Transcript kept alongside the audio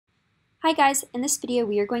Hi guys, in this video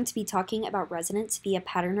we are going to be talking about resonance via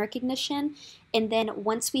pattern recognition, and then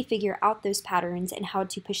once we figure out those patterns and how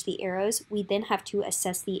to push the arrows, we then have to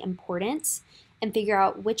assess the importance and figure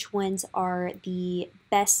out which ones are the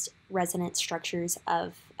best resonance structures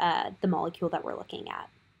of the molecule that we're looking at.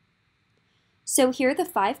 So here are the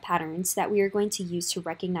 5 patterns that we are going to use to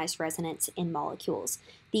recognize resonance in molecules.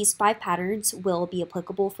 These 5 patterns will be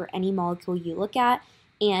applicable for any molecule you look at,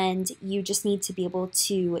 and you just need to be able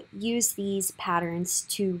to use these patterns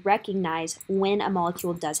to recognize when a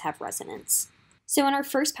molecule does have resonance. So in our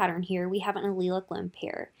first pattern here, we have an allelic lone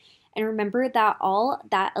pair. And remember that all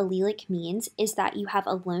that allelic means is that you have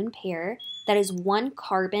a lone pair that is 1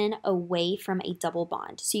 carbon away from a double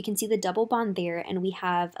bond. So you can see the double bond there, and we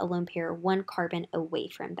have a lone pair 1 carbon away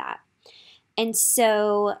from that. And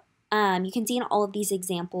so you can see in all of these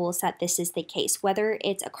examples that this is the case. Whether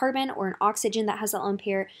it's a carbon or an oxygen that has a lone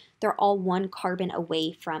pair, they're all 1 carbon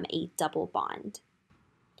away from a double bond.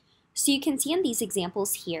 So you can see in these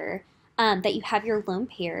examples here that you have your lone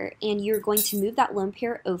pair, and you're going to move that lone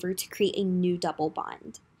pair over to create a new double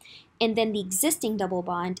bond. And then the existing double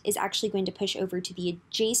bond is actually going to push over to the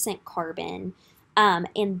adjacent carbon,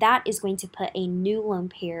 and that is going to put a new lone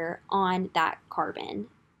pair on that carbon.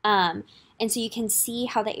 And so you can see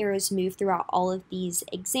how the arrows move throughout all of these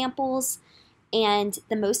examples. And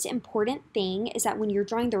the most important thing is that when you're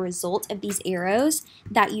drawing the result of these arrows,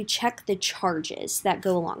 that you check the charges that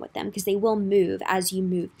go along with them, because they will move as you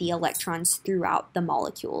move the electrons throughout the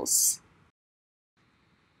molecules.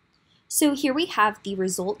 So here we have the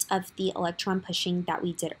result of the electron pushing that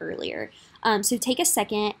we did earlier. So take a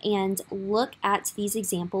second and look at these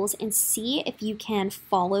examples and see if you can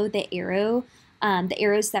follow the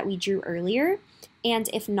arrows that we drew earlier. And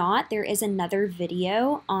if not, there is another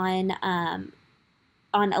video on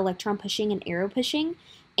electron pushing and arrow pushing.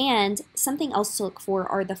 And something else to look for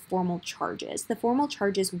are the formal charges. The formal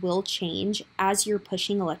charges will change as you're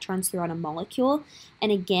pushing electrons throughout a molecule.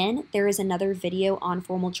 And again, there is another video on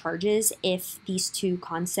formal charges. If these two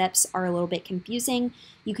concepts are a little bit confusing,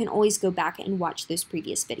 you can always go back and watch those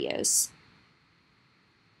previous videos.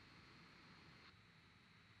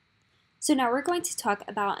 So now we're going to talk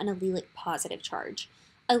about an allelic positive charge.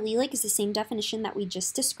 Allelic is the same definition that we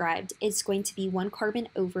just described. It's going to be 1 carbon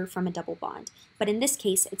over from a double bond. But in this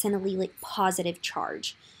case, it's an allelic positive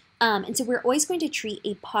charge. And so we're always going to treat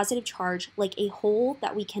a positive charge like a hole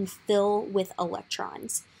that we can fill with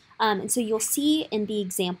electrons. And so you'll see in the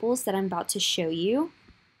examples that I'm about to show you,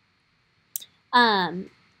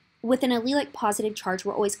 with an allelic positive charge,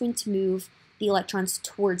 we're always going to move the electrons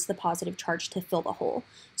towards the positive charge to fill the hole.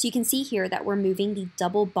 So you can see here that we're moving the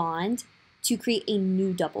double bond to create a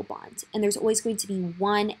new double bond. And there's always going to be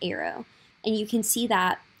 1 arrow. And you can see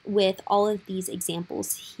that with all of these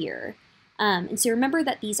examples here. And so remember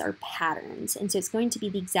that these are patterns. And so it's going to be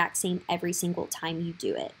the exact same every single time you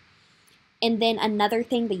do it. And then another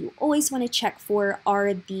thing that you always want to check for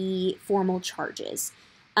are the formal charges.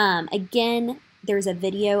 Again, there's a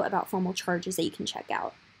video about formal charges that you can check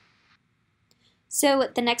out. So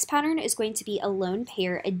the next pattern is going to be a lone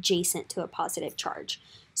pair adjacent to a positive charge.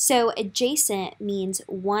 So adjacent means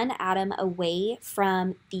 1 atom away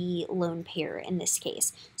from the lone pair in this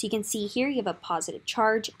case. So you can see here you have a positive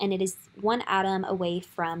charge, and it is 1 atom away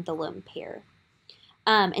from the lone pair.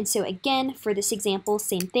 And so again, for this example,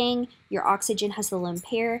 same thing. Your oxygen has the lone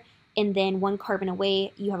pair, and then 1 carbon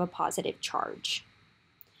away, you have a positive charge.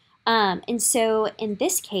 And so in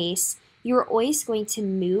this case, you're always going to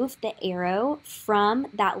move the arrow from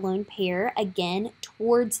that lone pair again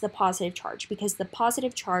towards the positive charge, because the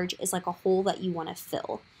positive charge is like a hole that you want to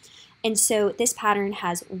fill. And so this pattern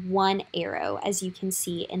has 1 arrow, as you can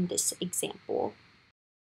see in this example.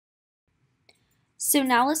 So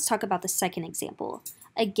now let's talk about the second example.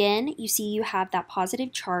 Again, you see you have that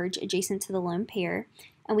positive charge adjacent to the lone pair,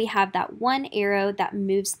 and we have that 1 arrow that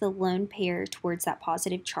moves the lone pair towards that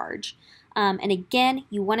positive charge. And again,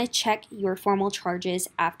 you want to check your formal charges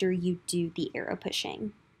after you do the arrow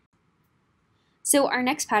pushing. So our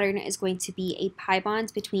next pattern is going to be a pi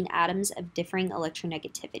bond between atoms of differing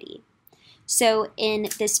electronegativity. So in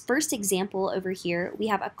this first example over here, we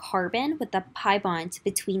have a carbon with a pi bond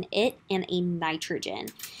between it and a nitrogen.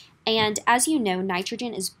 And as you know,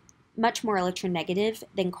 nitrogen is much more electronegative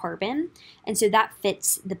than carbon, and so that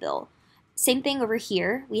fits the bill. Same thing over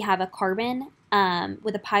here, we have a carbon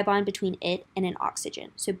with a pi bond between it and an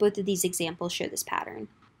oxygen. So both of these examples show this pattern.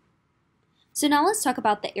 So now let's talk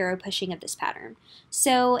about the arrow pushing of this pattern.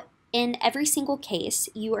 So in every single case,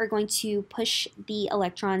 you are going to push the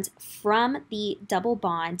electrons from the double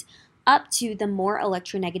bond up to the more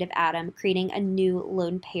electronegative atom, creating a new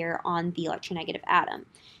lone pair on the electronegative atom.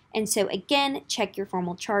 And so again, check your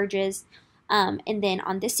formal charges. And then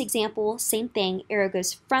on this example, same thing, arrow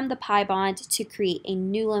goes from the pi bond to create a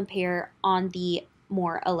new lone pair on the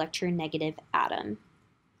more electronegative atom.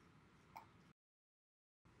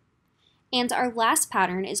 And our last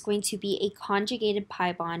pattern is going to be a conjugated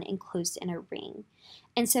pi bond enclosed in a ring.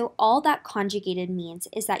 And so all that conjugated means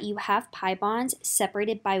is that you have pi bonds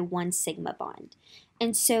separated by one sigma bond.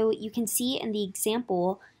 And so you can see in the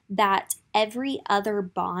example that every other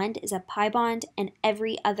bond is a pi bond and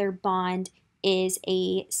every other bond is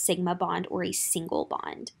a sigma bond or a single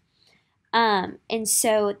bond. And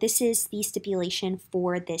so this is the stipulation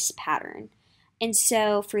for this pattern. And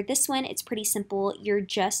so for this one, it's pretty simple. You're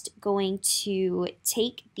just going to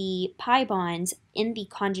take the pi bonds in the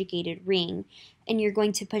conjugated ring and you're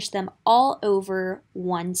going to push them all over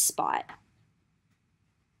one spot.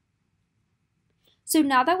 So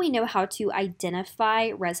now that we know how to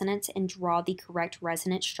identify resonance and draw the correct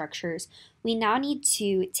resonance structures, we now need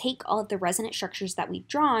to take all of the resonance structures that we've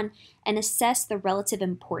drawn and assess the relative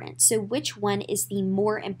importance. So which one is the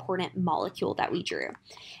more important molecule that we drew?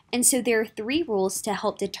 And so there are 3 rules to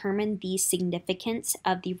help determine the significance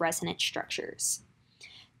of the resonance structures.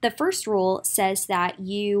 The first rule says that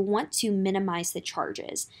you want to minimize the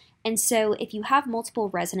charges. And so if you have multiple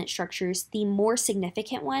resonance structures, the more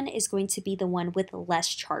significant one is going to be the one with less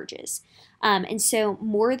charges. And so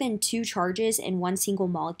more than 2 charges in one single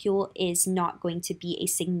molecule is not going to be a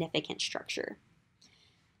significant structure.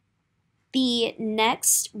 The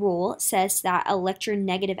next rule says that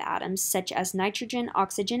electronegative atoms such as nitrogen,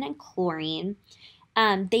 oxygen, and chlorine,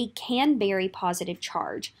 they can bear a positive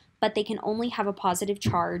charge, but they can only have a positive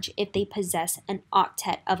charge if they possess an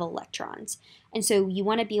octet of electrons. And so you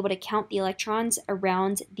want to be able to count the electrons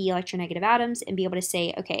around the electronegative atoms and be able to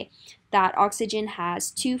say, okay, that oxygen has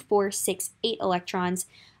 2, 4, 6, 8 electrons,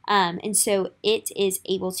 and so it is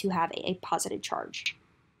able to have a positive charge.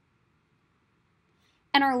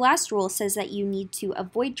 And our last rule says that you need to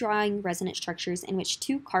avoid drawing resonance structures in which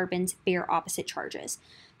 2 carbons bear opposite charges.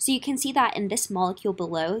 So you can see that in this molecule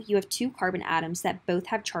below, you have 2 carbon atoms that both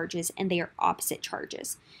have charges and they are opposite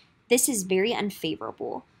charges. This is very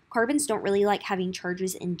unfavorable. Carbons don't really like having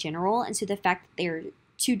charges in general, and so the fact that they're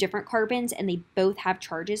 2 different carbons and they both have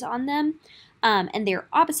charges on them, and they're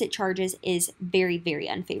opposite charges is very, very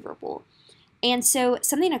unfavorable. And so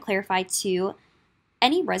something to clarify too,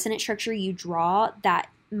 any resonance structure you draw that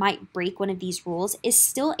might break one of these rules is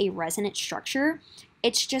still a resonance structure.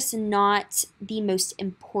 It's just not the most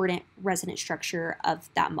important resonance structure of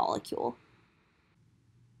that molecule.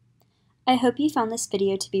 I hope you found this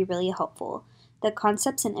video to be really helpful. The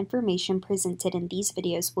concepts and information presented in these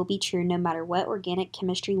videos will be true no matter what Organic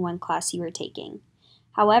Chemistry 1 class you are taking.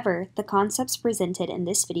 However, the concepts presented in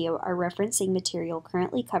this video are referencing material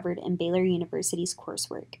currently covered in Baylor University's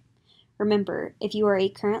coursework. Remember, if you are a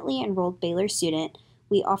currently enrolled Baylor student,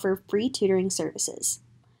 we offer free tutoring services.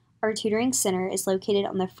 Our tutoring center is located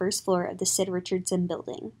on the first floor of the Sid Richardson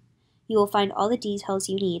building. You will find all the details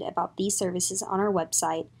you need about these services on our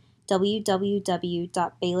website,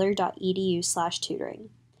 www.baylor.edu/tutoring.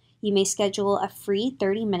 You may schedule a free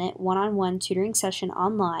 30-minute one-on-one tutoring session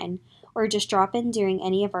online or just drop in during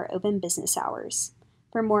any of our open business hours.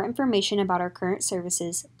 For more information about our current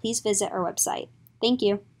services, please visit our website. Thank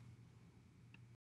you.